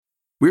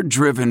We're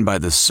driven by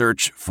the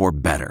search for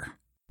better.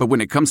 But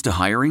when it comes to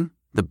hiring,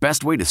 the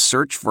best way to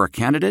search for a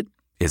candidate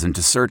isn't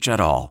to search at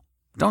all.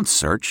 Don't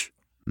search.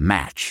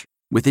 Match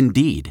with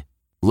Indeed.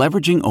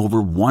 Leveraging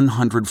over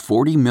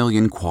 140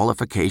 million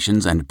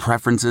qualifications and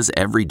preferences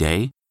every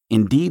day,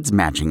 Indeed's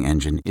matching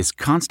engine is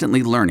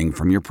constantly learning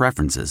from your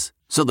preferences.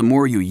 So the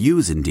more you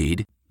use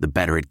Indeed, the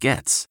better it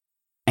gets.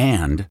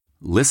 And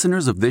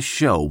listeners of this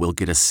show will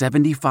get a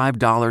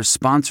 $75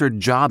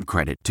 sponsored job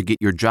credit to get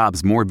your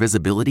jobs more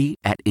visibility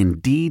at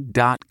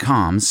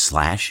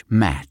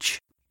Indeed.com/match.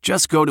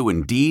 Just go to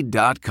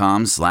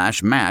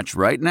Indeed.com/match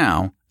right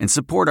now and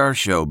support our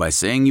show by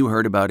saying you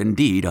heard about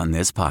Indeed on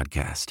this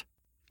podcast.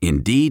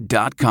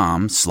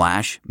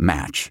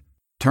 Indeed.com/match.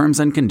 Terms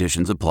and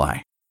conditions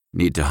apply.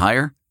 Need to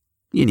hire?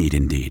 You need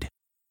Indeed.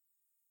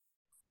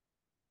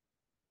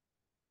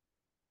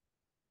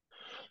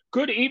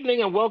 Good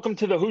evening and welcome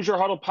to the Hoosier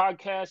Huddle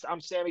podcast. I'm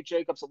Sammy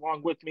Jacobs.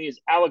 Along with me is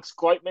Alex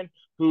Gleitman,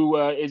 who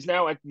is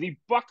now at the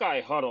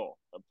Buckeye Huddle.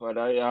 But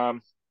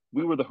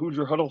we were the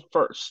Hoosier Huddle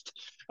first.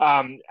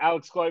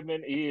 Alex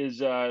Gleitman, he has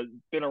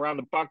been around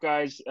the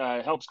Buckeyes,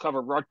 helps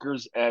cover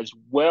Rutgers as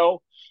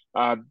well.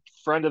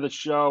 Friend of the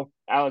show.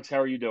 Alex,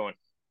 how are you doing?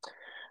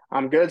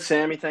 I'm good,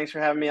 Sammy. Thanks for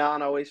having me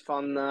on. Always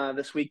fun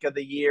this week of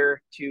the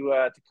year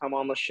to come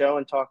on the show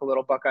and talk a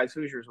little Buckeyes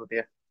Hoosiers with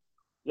you.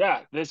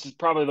 Yeah, this is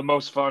probably the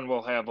most fun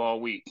we'll have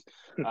all week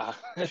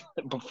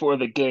before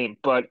the game.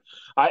 But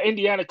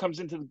Indiana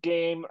comes into the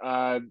game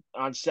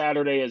on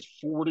Saturday as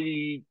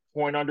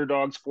 40-point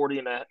underdogs, 40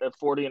 and a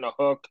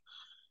hook.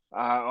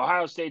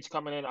 Ohio State's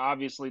coming in,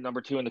 obviously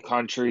number 2 in the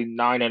country,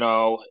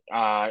 9-0,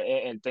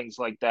 and things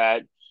like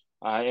that.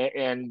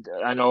 And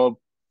I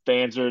know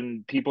fans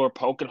and people are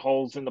poking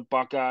holes in the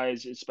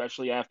Buckeyes,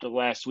 especially after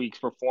last week's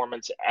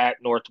performance at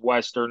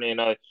Northwestern in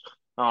a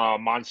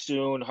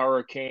monsoon,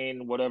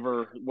 hurricane,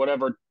 whatever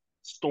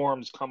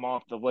storms come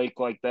off the lake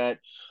like that.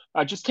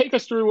 Just take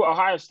us through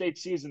Ohio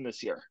State's season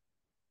this year.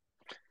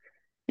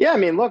 Yeah, I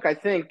mean, look, I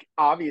think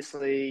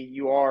obviously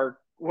you are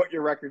what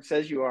your record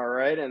says you are,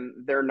 right?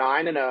 And they're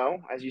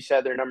 9-0. As you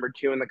said, they're number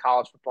 2 in the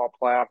college football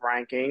playoff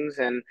rankings,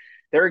 and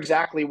they're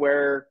exactly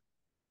where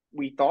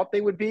we thought they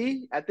would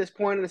be at this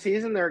point in the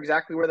season. They're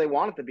exactly where they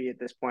wanted to be at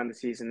this point in the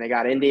season. They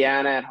got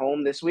Indiana at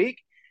home this week.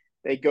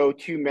 They go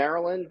to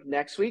Maryland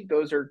next week.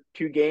 Those are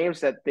 2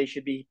 games that they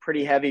should be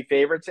pretty heavy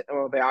favorites.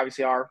 Well, they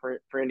obviously are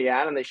for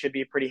Indiana, and they should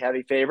be a pretty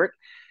heavy favorite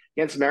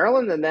against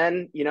Maryland. And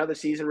then, the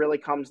season really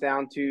comes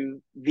down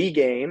to the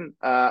game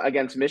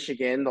against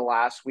Michigan the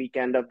last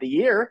weekend of the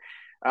year.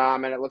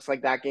 And it looks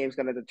like that game's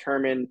going to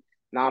determine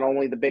not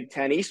only the Big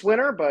Ten East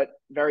winner, but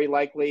very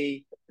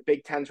likely the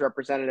Big Ten's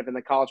representative in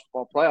the college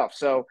football playoff.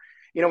 So,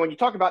 when you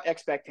talk about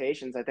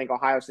expectations, I think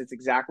Ohio State's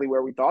exactly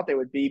where we thought they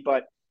would be,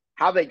 but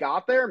how they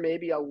got there,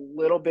 maybe a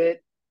little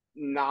bit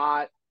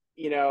not,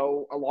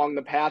 along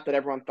the path that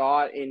everyone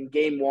thought. In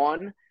game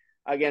 1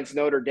 against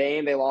Notre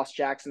Dame, they lost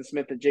Jackson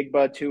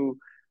Smith-Njigba to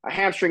a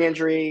hamstring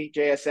injury.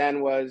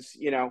 JSN was,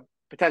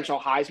 potential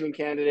Heisman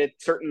candidate,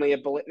 certainly a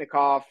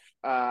Biletnikoff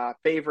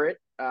favorite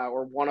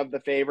or one of the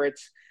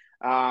favorites.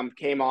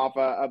 Came off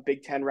a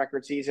Big Ten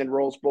record season,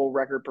 Rose Bowl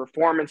record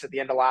performance at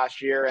the end of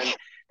last year. And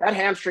that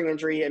hamstring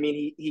injury, I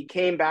mean, he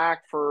came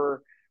back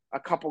for a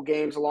couple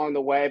games along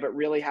the way, but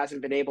really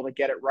hasn't been able to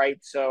get it right.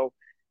 So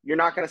you're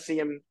not going to see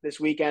him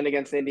this weekend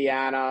against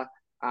Indiana.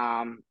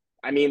 I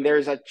mean,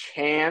 there's a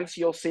chance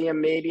you'll see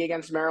him maybe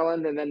against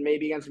Maryland and then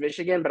maybe against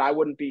Michigan, but I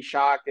wouldn't be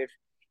shocked if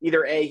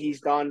either A, he's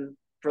done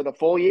for the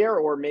full year,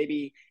 or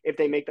maybe if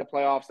they make the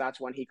playoffs, that's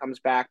when he comes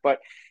back. But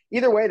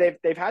either way,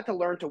 they've had to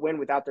learn to win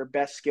without their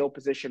best skill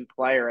position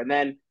player. And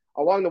then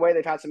along the way,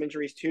 they've had some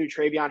injuries too.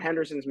 Travion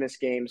Henderson's missed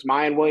games.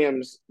 Mayan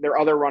Williams, their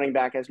other running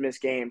back, has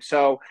missed games.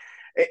 So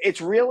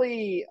it's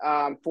really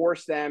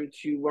forced them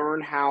to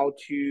learn how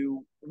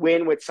to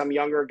win with some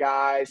younger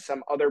guys,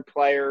 some other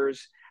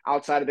players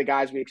outside of the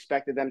guys we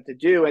expected them to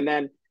do. And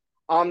then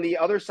on the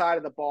other side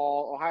of the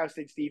ball, Ohio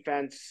State's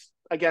defense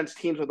against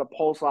teams with a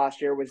pulse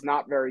last year was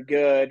not very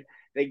good.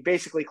 They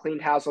basically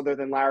cleaned house other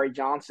than Larry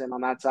Johnson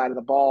on that side of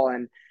the ball.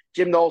 And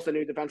Jim Knowles, the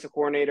new defensive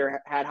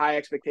coordinator, had high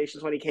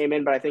expectations when he came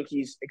in, but I think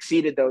he's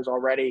exceeded those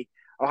already.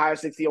 Ohio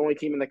State's the only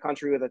team in the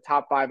country with a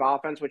top 5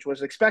 offense, which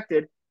was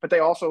expected, but they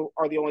also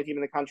are the only team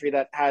in the country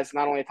that has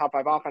not only a top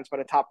 5 offense, but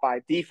a top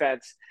 5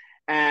 defense.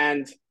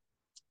 And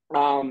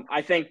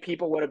I think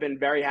people would have been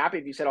very happy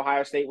if you said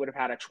Ohio State would have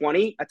had a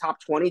top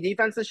 20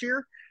 defense this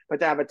year, but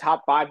to have a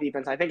top 5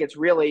 defense, I think it's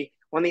really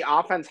when the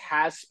offense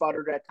has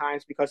sputtered at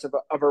times because of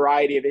a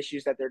variety of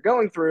issues that they're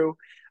going through,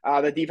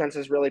 the defense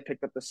has really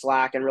picked up the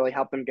slack and really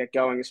helped them get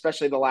going,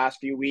 especially the last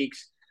few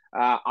weeks.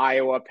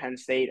 Iowa, Penn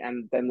State,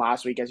 and then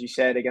last week, as you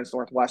said, against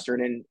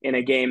Northwestern in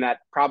a game that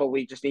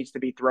probably just needs to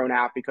be thrown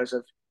out because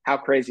of how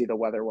crazy the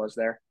weather was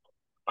there.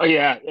 Oh,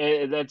 yeah,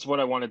 that's what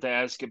I wanted to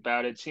ask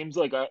about. It seems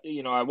like,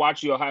 I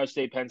watched the Ohio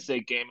State-Penn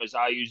State game as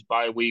IU's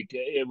bye week.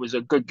 It was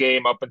a good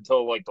game up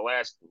until like the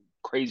last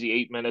crazy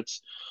 8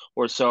 minutes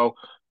or so.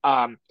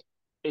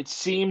 It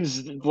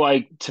seems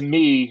like, to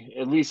me,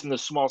 at least in the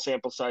small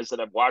sample size that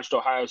I've watched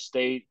Ohio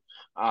State,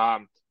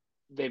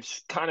 they've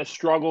kind of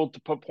struggled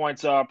to put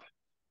points up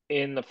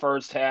in the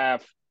first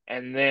half,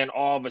 and then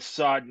all of a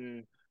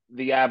sudden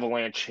the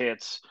avalanche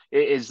hits.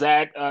 Is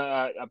that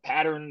a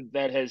pattern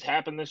that has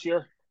happened this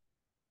year?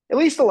 At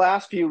least the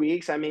last few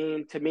weeks. I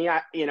mean, to me,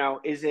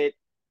 is it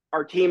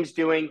our teams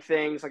doing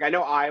things like I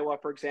know Iowa,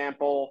 for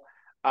example,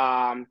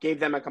 gave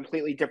them a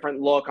completely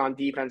different look on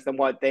defense than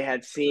what they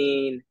had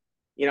seen.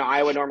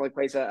 Iowa normally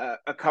plays a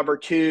cover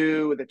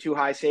two with the two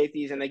high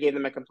safeties, and they gave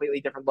them a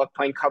completely different look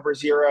playing cover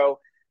zero,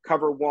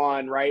 cover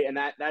one, right? And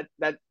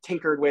that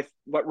tinkered with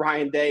what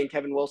Ryan Day and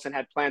Kevin Wilson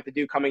had planned to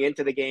do coming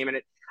into the game,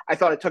 and I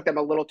thought it took them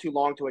a little too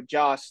long to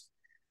adjust.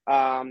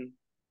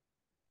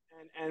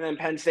 And then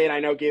Penn State, I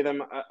know, gave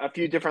them a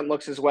few different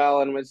looks as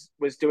well, and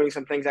was doing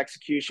some things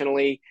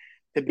executionally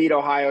to beat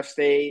Ohio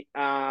State.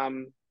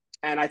 And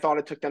I thought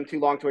it took them too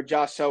long to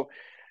adjust. So,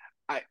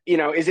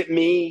 is it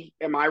me?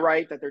 Am I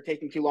right that they're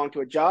taking too long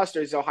to adjust,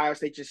 or is Ohio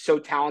State just so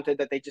talented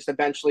that they just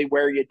eventually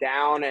wear you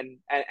down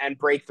and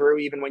break through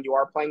even when you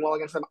are playing well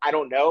against them? I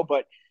don't know,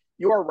 but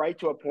you are right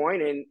to a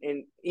point.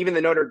 And even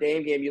the Notre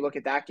Dame game, you look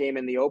at that game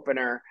in the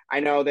opener. I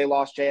know they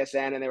lost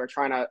JSN and they were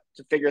trying to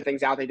figure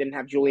things out. They didn't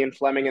have Julian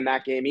Fleming in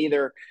that game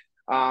either.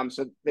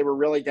 So they were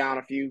really down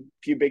a few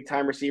big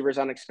time receivers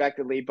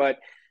unexpectedly. But,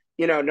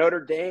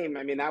 Notre Dame,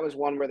 I mean, that was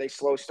one where they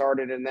slow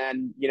started and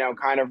then,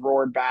 kind of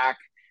roared back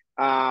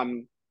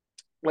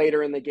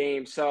later in the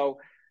game. So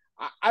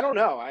I don't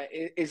know.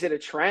 Is it a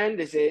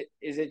trend? Is it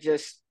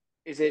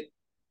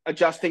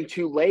adjusting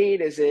too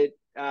late? Is it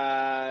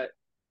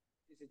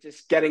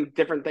just getting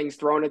different things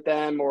thrown at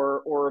them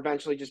or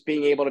eventually just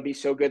being able to be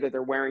so good that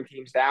they're wearing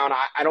teams down?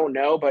 I don't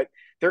know, but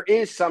there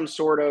is some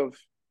sort of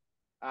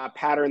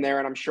pattern there,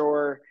 and I'm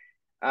sure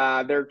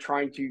they're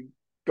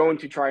going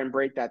to try and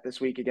break that this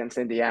week against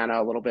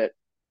Indiana a little bit.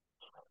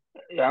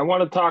 Yeah, I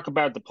want to talk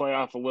about the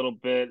playoff a little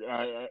bit.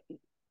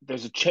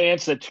 There's a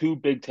chance that two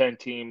Big Ten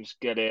teams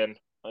get in.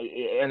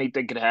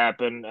 Anything could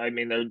happen. I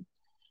mean, they're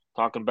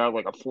talking about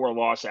like a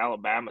 4-loss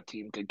Alabama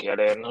team could get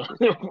in,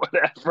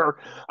 whatever.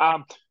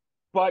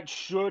 But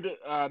should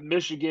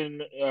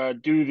Michigan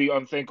do the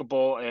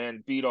unthinkable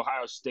and beat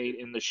Ohio State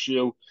in the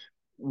shoe,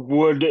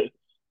 would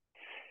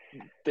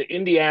the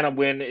Indiana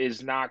win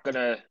is not going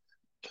to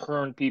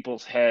turn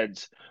people's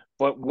heads,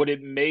 but would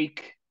it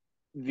make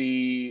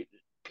the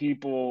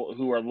people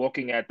who are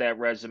looking at that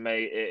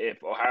resume,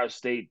 if Ohio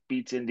State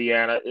beats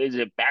Indiana, is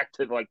it back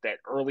to like that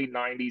early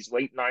 90s,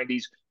 late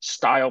 90s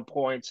style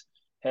points?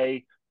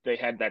 Hey, they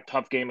had that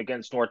tough game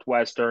against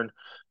Northwestern,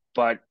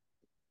 but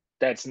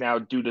that's now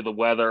due to the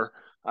weather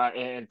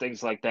and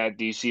things like that.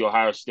 Do you see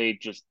Ohio State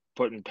just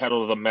putting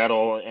pedal to the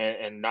metal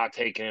and not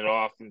taking it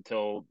off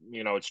until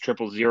it's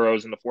triple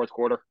zeros in the fourth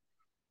quarter?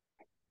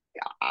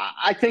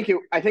 I think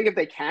if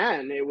they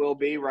can, it will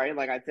be right.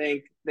 Like I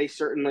think they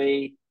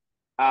certainly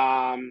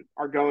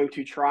are going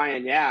to try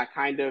and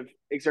kind of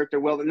exert their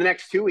will in the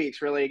next 2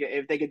 weeks. Really,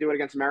 if they could do it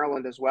against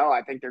Maryland as well,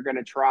 I think they're going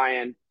to try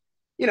and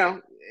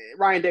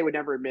Ryan Day would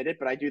never admit it,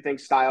 but I do think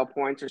style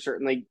points are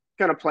certainly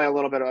going to play a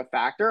little bit of a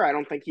factor. I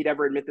don't think he'd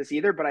ever admit this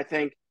either, but I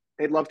think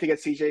they'd love to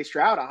get CJ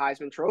Stroud a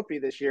Heisman Trophy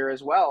this year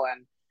as well.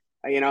 And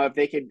if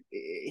they could,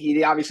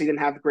 he obviously didn't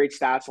have great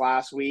stats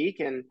last week,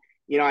 and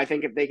I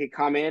think if they could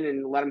come in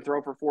and let him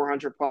throw for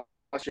 400 plus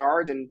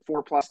yards and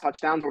 4+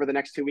 touchdowns over the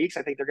next 2 weeks,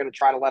 I think they're going to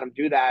try to let him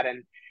do that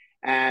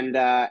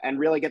and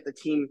really get the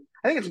team.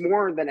 I think it's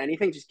more than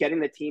anything just getting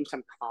the team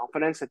some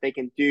confidence that they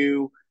can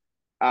do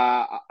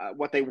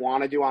what they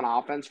want to do on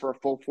offense for a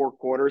full 4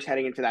 quarters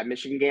heading into that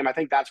Michigan game. I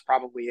think that's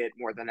probably it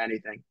more than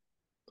anything.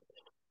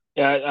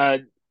 Yeah,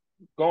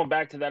 going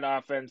back to that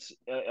offense,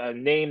 a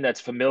name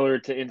that's familiar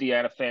to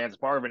Indiana fans,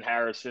 Marvin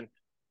Harrison.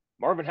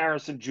 Marvin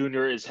Harrison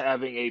Jr. is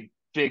having a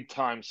big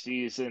time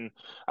season.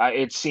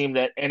 It seemed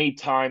that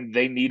anytime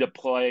they need a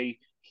play,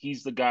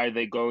 he's the guy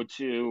they go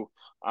to.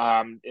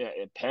 And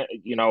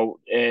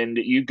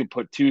you could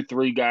put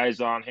 2-3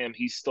 guys on him.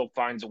 He still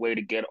finds a way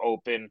to get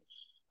open.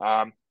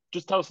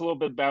 Just tell us a little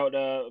bit about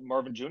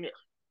Marvin Jr.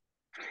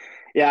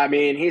 Yeah, I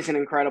mean, he's an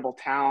incredible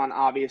talent.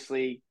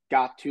 Obviously,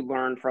 got to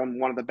learn from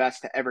one of the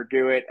best to ever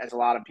do it, as a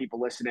lot of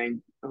people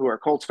listening who are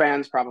Colts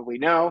fans probably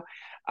know.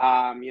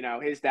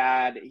 His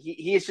dad,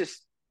 his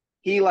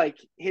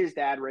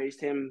dad raised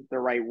him the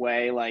right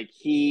way. Like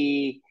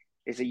he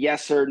is a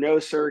yes sir, no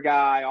sir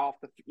guy off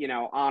the,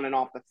 on and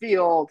off the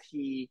field.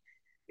 He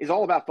is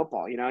all about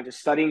football, just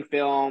studying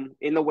film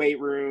in the weight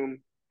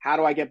room. How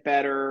do I get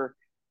better?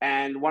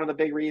 And one of the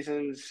big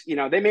reasons,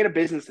 they made a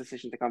business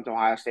decision to come to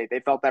Ohio State. They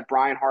felt that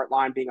Brian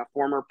Hartline, being a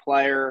former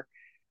player,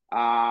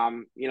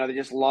 they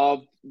just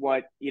loved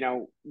what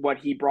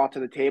he brought to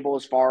the table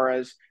as far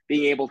as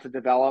being able to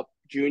develop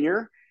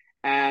Junior.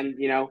 And,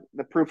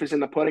 the proof is in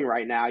the pudding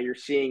right now. You're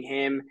seeing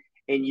him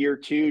in year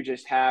 2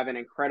 just have an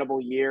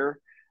incredible year.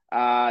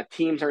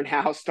 Teams are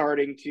now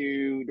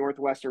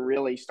Northwestern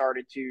really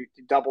started to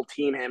double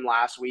team him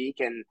last week.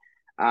 And,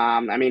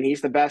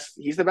 he's the best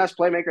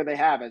playmaker they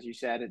have, as you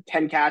said.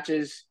 10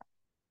 catches,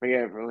 we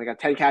got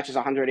 10 catches,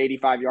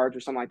 185 yards or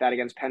something like that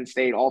against Penn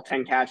State. All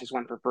 10 catches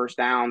went for first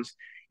downs.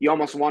 you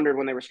almost wondered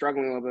when they were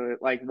struggling a little bit,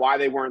 like why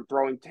they weren't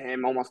throwing to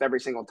him almost every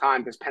single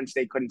time because Penn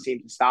State couldn't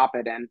seem to stop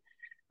it. And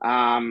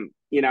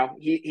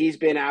he's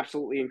been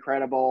absolutely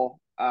incredible.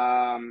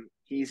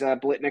 He's a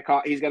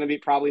Blitnikoff. He's going to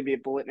probably be a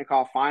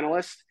Blitnikoff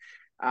finalist.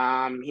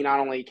 He not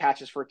only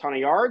catches for a ton of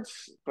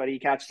yards, but he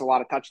catches a lot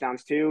of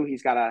touchdowns too.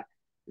 He's got a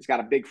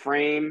big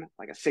frame,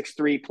 like a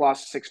 6'3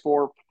 plus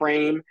 6'4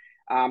 frame.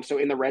 So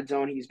in the red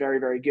zone, he's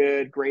very, very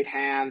good. Great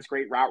hands,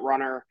 great route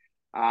runner.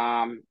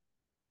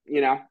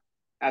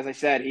 As I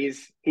said,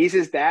 he's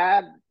his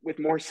dad with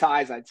more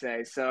size, I'd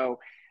say. So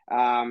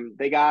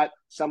they got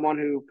someone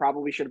who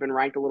probably should have been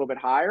ranked a little bit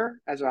higher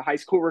as a high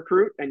school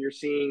recruit, and you're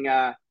seeing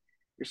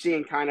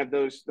kind of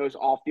those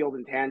off-field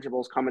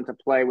intangibles come into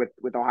play with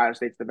Ohio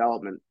State's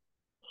development.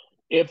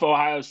 If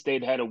Ohio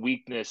State had a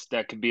weakness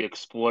that could be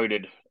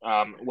exploited,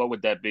 what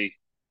would that be?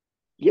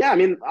 Yeah, I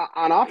mean,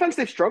 on offense,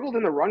 they've struggled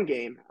in the run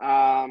game.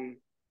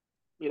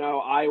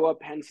 Iowa,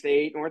 Penn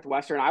State,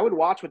 Northwestern. I would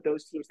watch what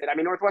those teams did. I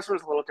mean, Northwestern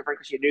was a little different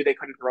because you knew they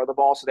couldn't throw the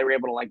ball, so they were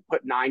able to like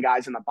put 9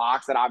 guys in the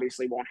box. That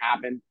obviously won't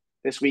happen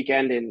this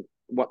weekend in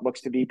what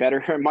looks to be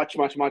better, much,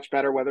 much, much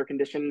better weather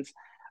conditions.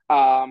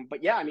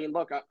 But yeah, I mean,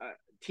 look,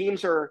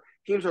 teams are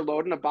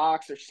loading the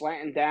box. They're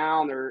slanting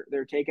down.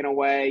 They're taking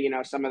away,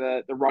 some of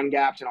the run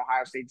gaps in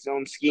Ohio State's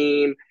zone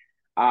scheme.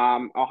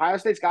 Ohio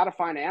State's got to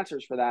find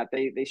answers for that.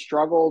 They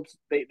struggled.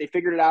 They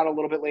figured it out a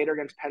little bit later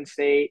against Penn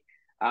State.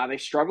 They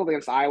struggled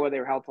against Iowa. They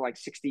were held to like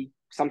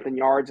 60-something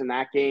yards in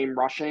that game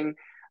rushing.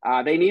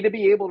 They need to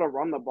be able to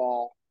run the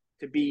ball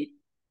to beat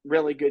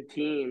really good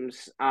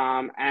teams.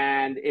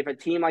 And if a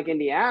team like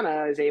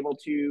Indiana is able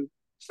to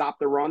stop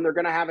the run, they're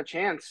going to have a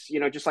chance,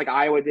 just like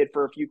Iowa did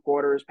for a few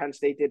quarters, Penn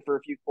State did for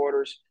a few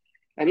quarters,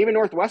 and even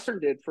Northwestern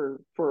did for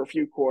a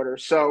few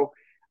quarters. So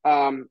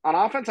on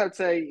offense, I'd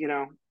say,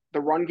 the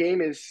run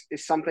game is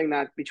something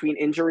that between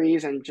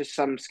injuries and just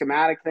some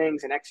schematic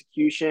things and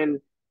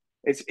execution,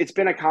 it's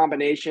been a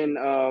combination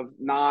of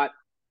not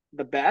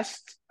the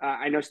best.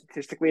 I know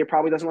statistically it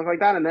probably doesn't look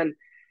like that. And then,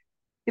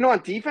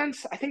 on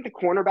defense, I think the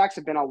cornerbacks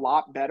have been a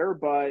lot better,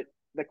 but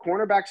the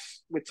cornerbacks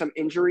with some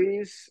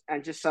injuries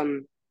and just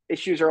some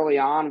issues early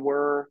on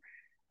were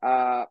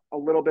a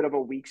little bit of a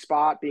weak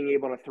spot, being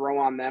able to throw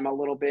on them a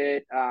little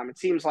bit. It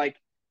seems like,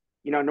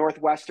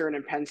 Northwestern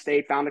and Penn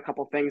State found a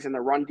couple things in the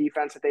run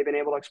defense that they've been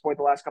able to exploit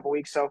the last couple of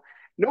weeks. So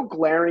no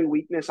glaring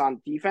weakness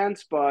on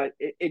defense, but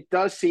it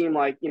does seem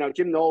like,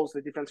 Jim Knowles,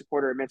 the defensive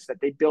coordinator, admits that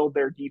they build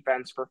their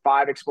defense for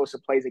 5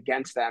 explosive plays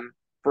against them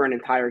for an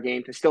entire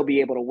game to still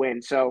be able to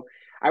win. So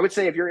I would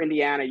say if you're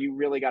Indiana, you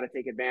really got to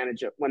take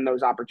advantage of when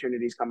those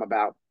opportunities come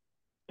about.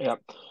 Yeah.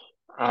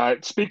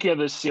 Speaking of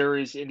this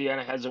series,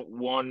 Indiana hasn't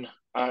won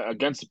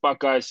against the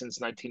Buckeyes since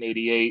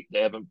 1988.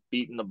 They haven't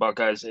beaten the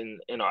Buckeyes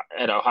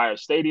at Ohio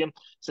Stadium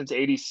since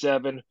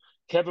 '87.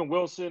 Kevin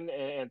Wilson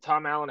and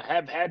Tom Allen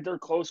have had their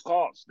close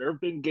calls. There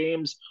have been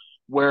games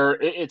where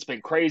it's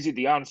been crazy.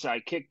 The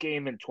onside kick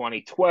game in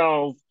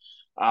 2012,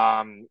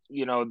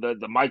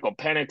 the Michael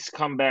Penix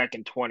comeback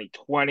in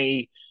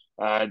 2020,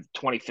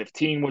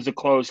 2015 was a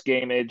close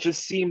game. It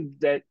just seemed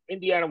that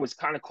Indiana was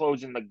kind of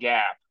closing the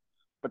gap.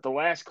 But the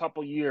last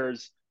couple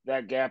years,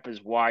 that gap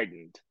has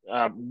widened.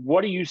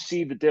 What do you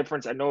see the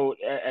difference? I know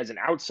as an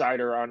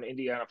outsider on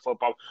Indiana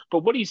football,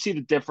 but what do you see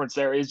the difference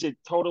there? Is it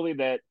totally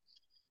that,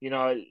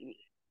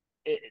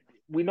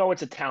 we know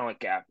it's a talent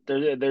gap.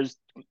 There's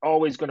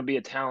always going to be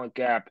a talent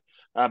gap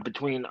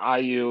between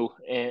IU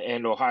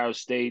and Ohio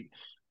State.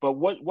 But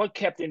what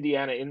kept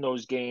Indiana in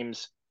those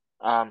games,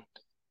 a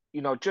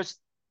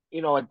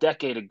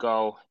decade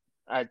ago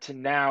to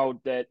now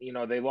that,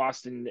 they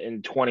lost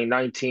in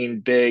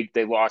 2019 big.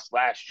 They lost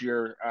last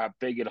year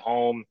big at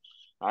home.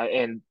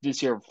 And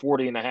this year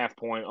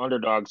 40.5-point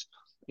underdogs.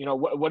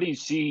 What do you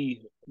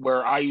see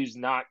where IU's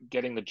not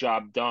getting the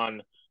job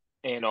done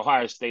and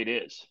Ohio State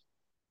is?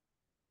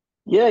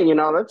 Yeah,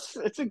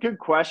 it's a good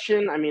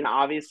question. I mean,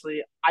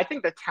 obviously, I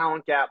think the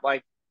talent gap,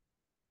 like,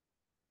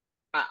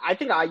 I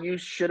think IU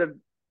should have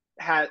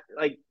had,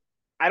 like,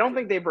 I don't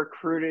think they've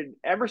recruited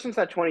ever since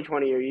that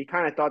 2020 year. You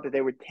kind of thought that they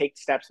would take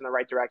steps in the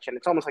right direction.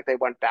 It's almost like they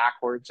went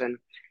backwards, and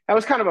that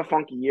was kind of a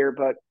funky year.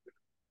 But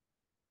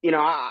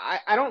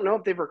I don't know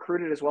if they've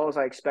recruited as well as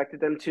I expected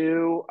them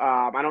to.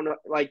 I don't know,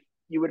 like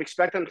you would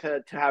expect them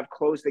to have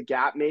closed the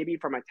gap maybe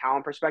from a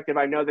talent perspective.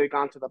 I know they've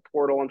gone to the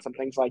portal and some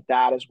things like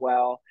that as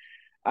well.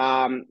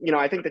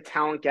 I think the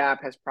talent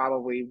gap has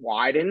probably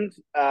widened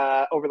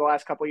over the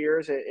last couple of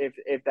years,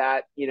 if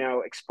that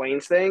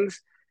explains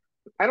things.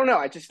 I don't know.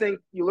 I just think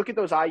you look at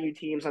those IU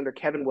teams under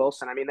Kevin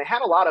Wilson. I mean, they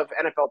had a lot of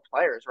NFL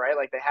players, right?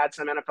 Like they had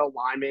some NFL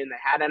linemen, they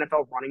had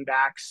NFL running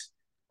backs,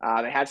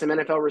 they had some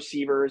NFL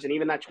receivers, and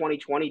even that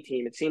 2020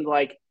 team. It seemed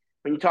like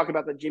when you talk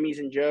about the Jimmies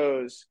and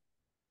Joes,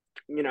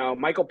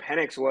 Michael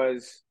Penix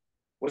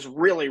was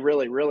really,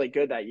 really, really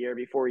good that year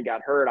before he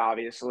got hurt,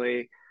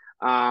 obviously.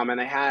 And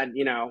they had,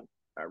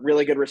 a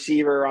really good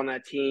receiver on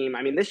that team.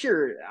 I mean, this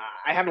year,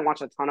 I haven't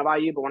watched a ton of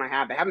IU, but when I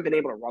have, they haven't been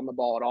able to run the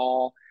ball at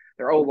all.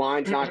 Their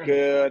O-line's not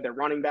good. Their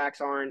running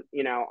backs aren't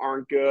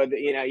good.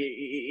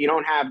 You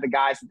don't have the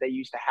guys that they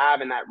used to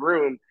have in that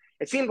room.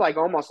 it seemed like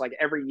almost like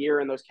every year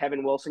in those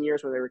Kevin Wilson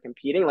years where they were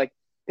competing, like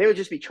they would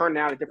just be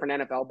churning out a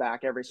different NFL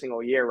back every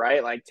single year,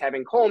 right? Like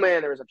Tevin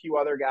Coleman, there was a few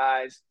other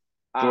guys.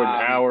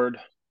 Jordan Howard.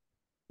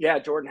 Yeah,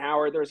 Jordan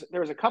Howard.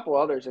 There was a couple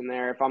others in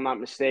there, if I'm not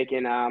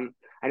mistaken.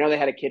 I know they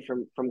had a kid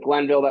from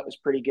Glenville that was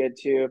pretty good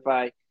too.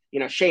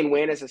 Shane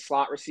Wynn as a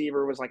slot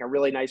receiver was like a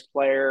really nice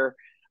player.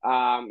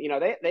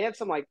 They had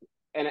some like,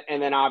 and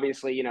then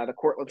obviously the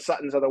Cortland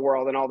Suttons of the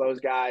world and all those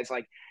guys,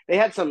 like they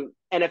had some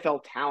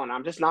NFL talent.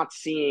 I'm just not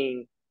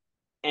seeing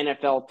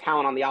NFL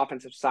talent on the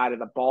offensive side of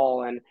the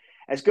ball. And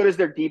as good as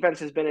their defense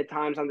has been at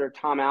times under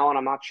Tom Allen,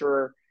 I'm not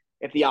sure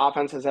if the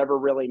offense has ever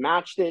really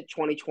matched it.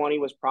 2020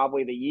 was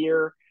probably the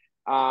year.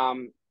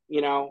 Um,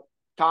 you know,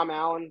 Tom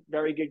Allen,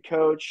 very good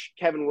coach.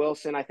 Kevin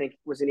Wilson, I think,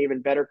 was an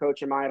even better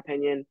coach in my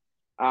opinion.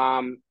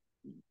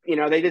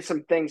 They did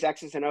some things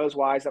X's and O's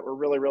wise that were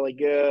really, really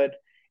good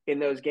in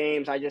those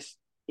games. I just,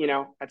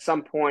 at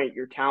some point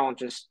your talent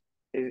just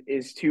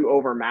is too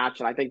overmatched.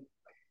 And I think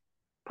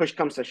push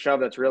comes to shove,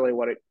 that's really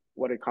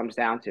what it comes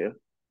down to.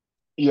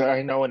 Yeah,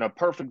 I know. In a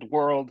perfect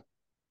world,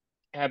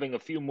 having a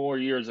few more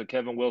years of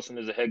Kevin Wilson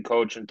as a head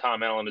coach and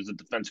Tom Allen as a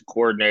defensive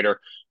coordinator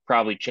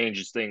probably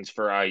changes things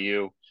for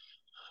IU.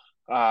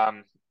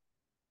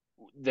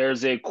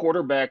 There's a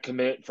quarterback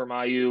commit from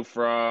IU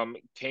from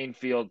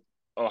Canefield,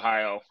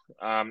 Ohio.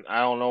 I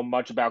don't know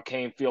much about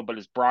Canefield, but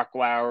it's Brock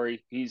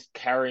Lowry. He's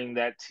carrying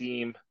that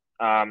team.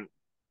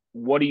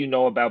 What do you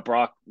know about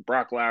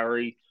Brock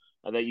Lowry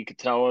that you could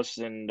tell us?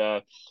 And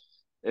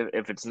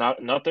if it's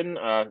not nothing,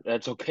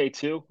 that's okay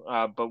too.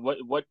 But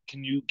what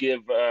can you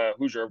give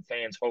Hoosier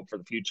fans hope for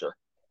the future?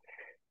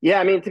 Yeah,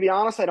 I mean, to be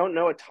honest, I don't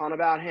know a ton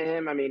about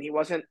him. I mean, he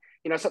wasn't,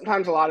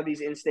 sometimes a lot of these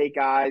in-state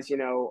guys,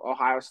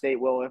 Ohio State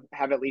will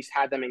have at least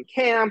had them in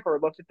camp or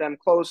looked at them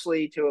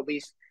closely to at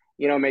least,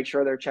 make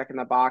sure they're checking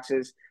the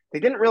boxes. They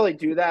didn't really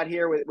do that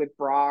here with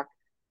Brock.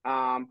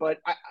 But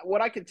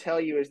what I could tell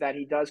you is that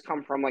he does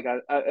come from like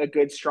a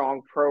good,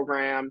 strong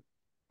program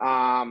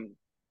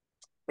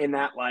in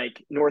that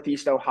like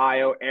Northeast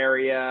Ohio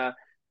area.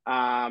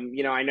 I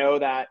know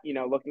that,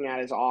 looking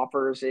at his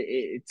offers,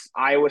 it's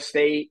Iowa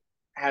State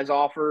has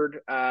offered,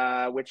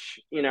 which,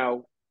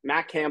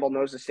 Matt Campbell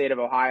knows the state of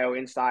Ohio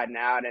inside and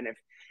out. And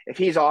if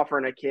he's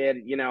offering a kid,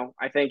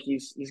 I think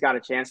he's got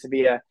a chance to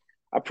be a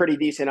pretty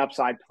decent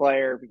upside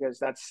player because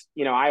that's,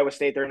 Iowa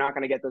State, they're not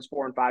going to get those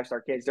 4 and 5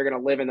 star kids. They're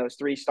going to live in those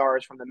 3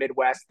 stars from the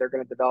Midwest. They're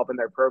going to develop in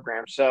their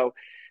program. So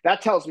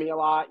that tells me a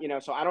lot,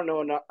 so I don't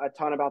know a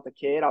ton about the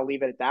kid. I'll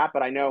leave it at that,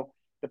 but I know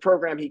the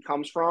program he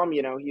comes from,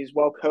 he's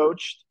well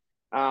coached.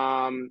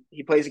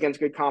 He plays against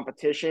good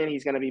competition.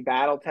 He's going to be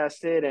battle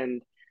tested.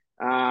 And,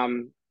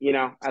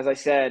 as I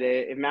said,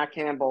 if Matt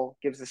Campbell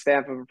gives the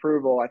stamp of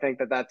approval, I think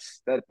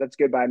that's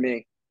good by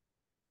me.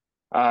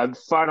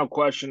 Final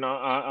question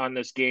on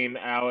this game,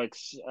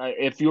 Alex.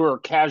 If you're a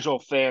casual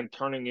fan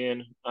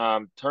tuning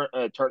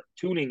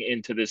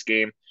into this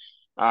game,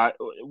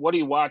 what are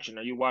you watching?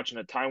 Are you watching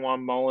a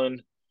Tywone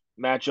Mullen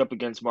matchup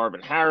against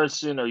Marvin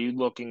Harrison? Are you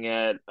looking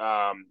at,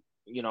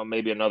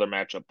 maybe another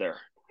matchup there?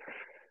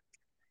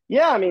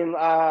 Yeah, I mean,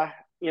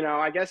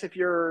 I guess if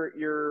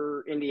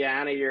you're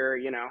Indiana,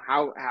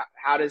 how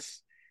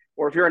does,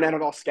 or if you're an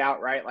NFL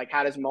scout, right? Like,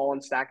 how does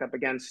Mullen stack up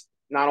against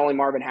not only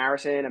Marvin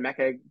Harrison,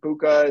 Emeka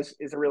Egbuka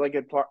is a really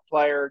good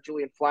player,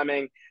 Julian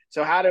Fleming.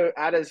 So how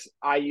does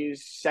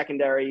IU's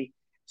secondary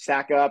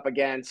stack up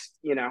against,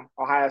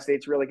 Ohio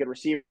State's really good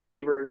receiver?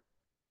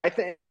 I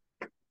think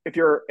if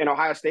you're an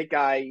Ohio State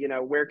guy,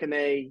 where can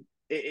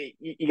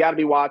you got to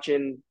be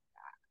watching.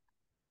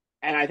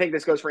 And I think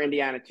this goes for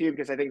Indiana too,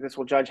 because I think this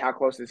will judge how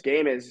close this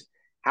game is.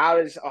 How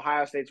does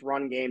Ohio State's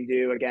run game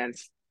do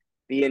against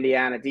the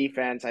Indiana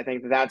defense? I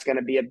think that's going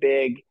to be a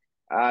big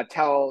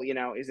tell.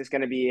 Is this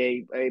going to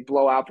be a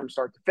blowout from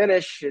start to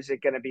finish? Is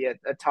it going to be a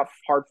tough,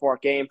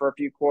 hard-fought game for a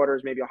few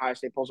quarters? Maybe Ohio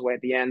State pulls away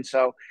at the end.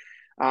 So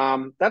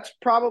that's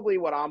probably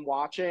what I'm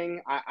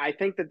watching. I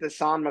think that the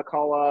Son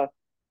McCullough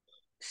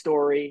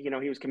story,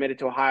 he was committed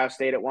to Ohio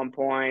State at one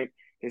point.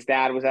 His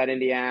dad was at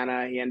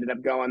Indiana. He ended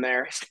up going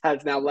there. His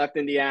dad's now left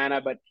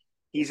Indiana, but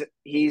he's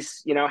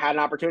had an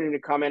opportunity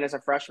to come in as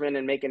a freshman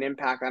and make an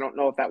impact. I don't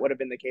know if that would have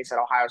been the case at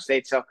Ohio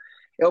State. So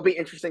it'll be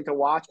interesting to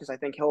watch because I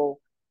think he'll,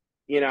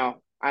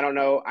 I don't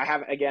know. I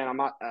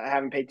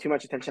haven't paid too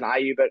much attention to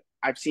IU, but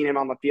I've seen him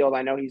on the field.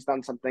 I know he's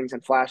done some things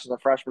in flash as a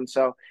freshman.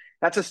 So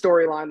that's a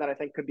storyline that I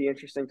think could be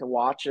interesting to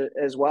watch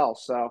as well.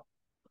 So.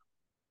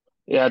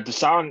 Yeah,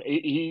 Deshaun,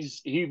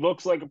 he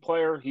looks like a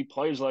player. He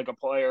plays like a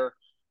player.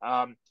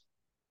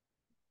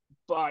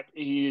 But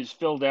he's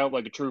filled out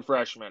like a true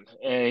freshman.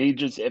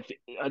 And if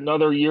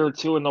another year or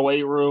two in the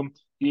weight room,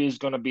 he is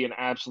going to be an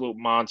absolute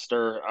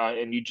monster.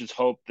 And you just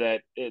hope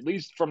that, at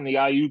least from the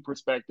IU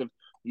perspective,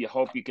 you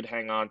hope you could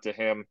hang on to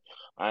him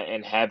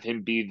and have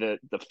him be the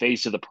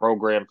face of the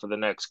program for the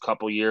next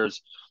couple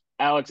years.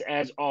 Alex,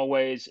 as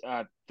always,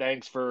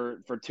 thanks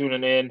for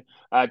tuning in.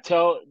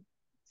 Tell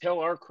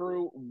our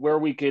crew where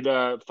we could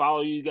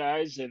follow you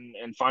guys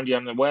and find you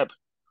on the web.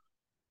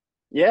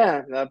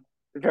 Yeah,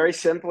 very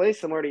simply,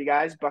 similar to you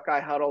guys,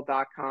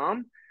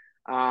 BuckeyeHuddle.com.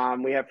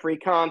 We have free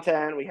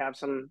content. We have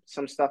some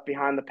stuff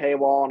behind the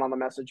paywall and on the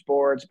message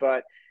boards.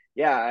 But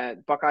yeah,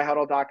 at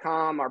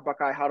BuckeyeHuddle.com, our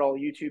Buckeye Huddle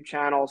YouTube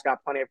channel has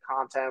got plenty of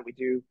content. We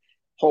do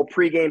whole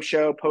pregame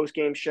show,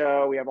 postgame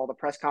show. We have all the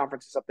press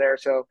conferences up there.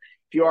 So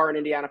if you are an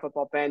Indiana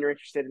football fan, you're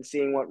interested in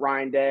seeing what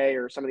Ryan Day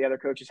or some of the other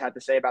coaches had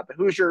to say about the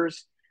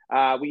Hoosiers,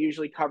 we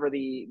usually cover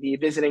the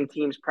visiting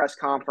team's press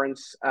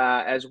conference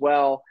as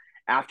well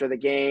after the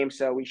game.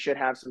 So we should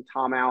have some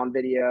Tom Allen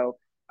video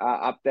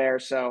up there.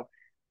 So,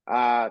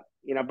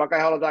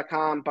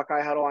 BuckeyeHuddle.com,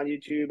 Buckeye Huddle on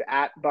YouTube,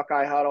 at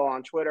Buckeye Huddle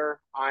on Twitter.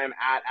 I am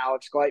at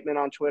Alex Gleitman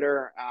on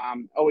Twitter.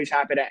 Always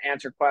happy to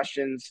answer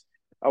questions.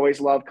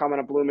 Always love coming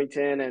to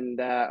Bloomington, and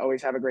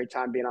always have a great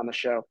time being on the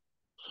show.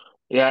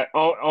 Yeah,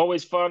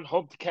 always fun.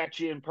 Hope to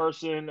catch you in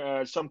person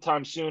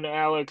sometime soon,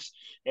 Alex.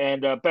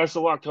 And best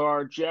of luck to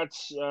our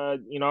Jets.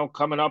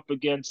 Coming up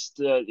against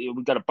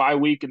we got a bye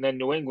week and then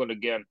New England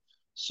again.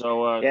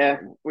 So yeah,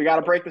 we got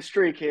to break the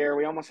streak here.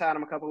 We almost had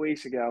them a couple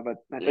weeks ago, but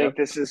I think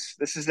this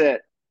is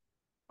it.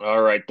 All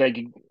right. Thank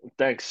you.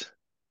 Thanks.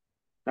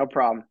 No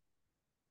problem.